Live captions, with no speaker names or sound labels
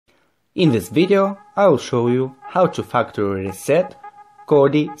In this video, I will show you how to factory reset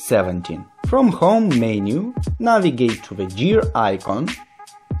Kodi 17. From Home menu, navigate to the gear icon,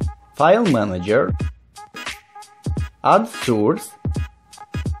 File Manager, Add Source,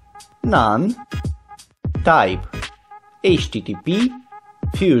 None, type HTTP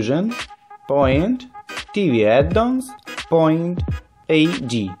Fusion point TV addons point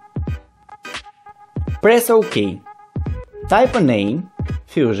AD. Press OK. Type a name,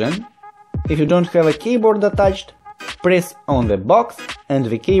 Fusion. If you don't have a keyboard attached, press on the box and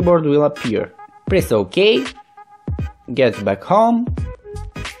the keyboard will appear. Press OK, get back home,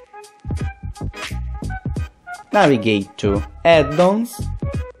 navigate to Add-ons.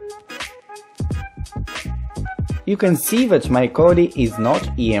 You can see that my Kodi is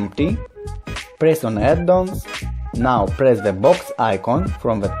not empty. Press on Add-ons. Now press the box icon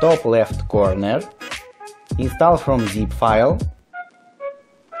from the top left corner. Install from zip file,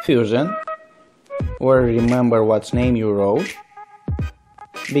 Fusion, or remember what name you wrote.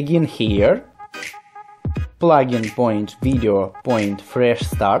 Begin here. Plugin point video point fresh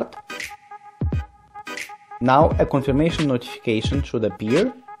start. Now a confirmation notification should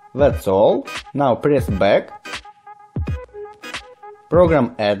appear. That's all. Now press back.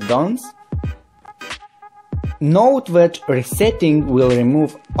 Program add-ons. Note that resetting will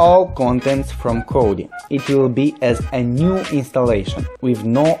remove all contents from Kodi. It will be as a new installation, with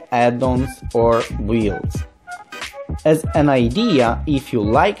no add-ons or builds. As an idea, if you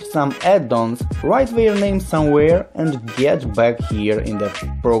liked some add-ons, write their name somewhere and get back here in the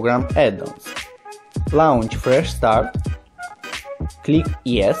program add-ons. Launch Fresh Start. Click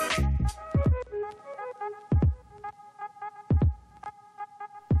Yes.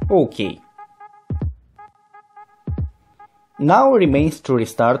 OK. Now remains to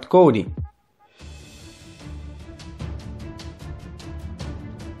restart Kodi.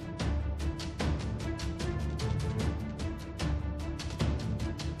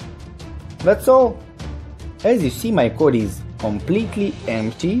 That's all. As you see, my Kodi is completely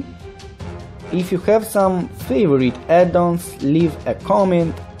empty. If you have some favorite add-ons, leave a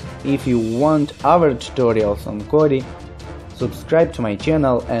comment. If you want other tutorials on Kodi, subscribe to my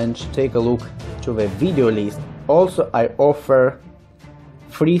channel and take a look to the video list. Also, I offer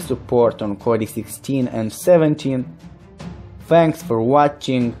free support on Kodi 16 and 17. Thanks for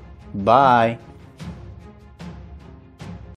watching. Bye.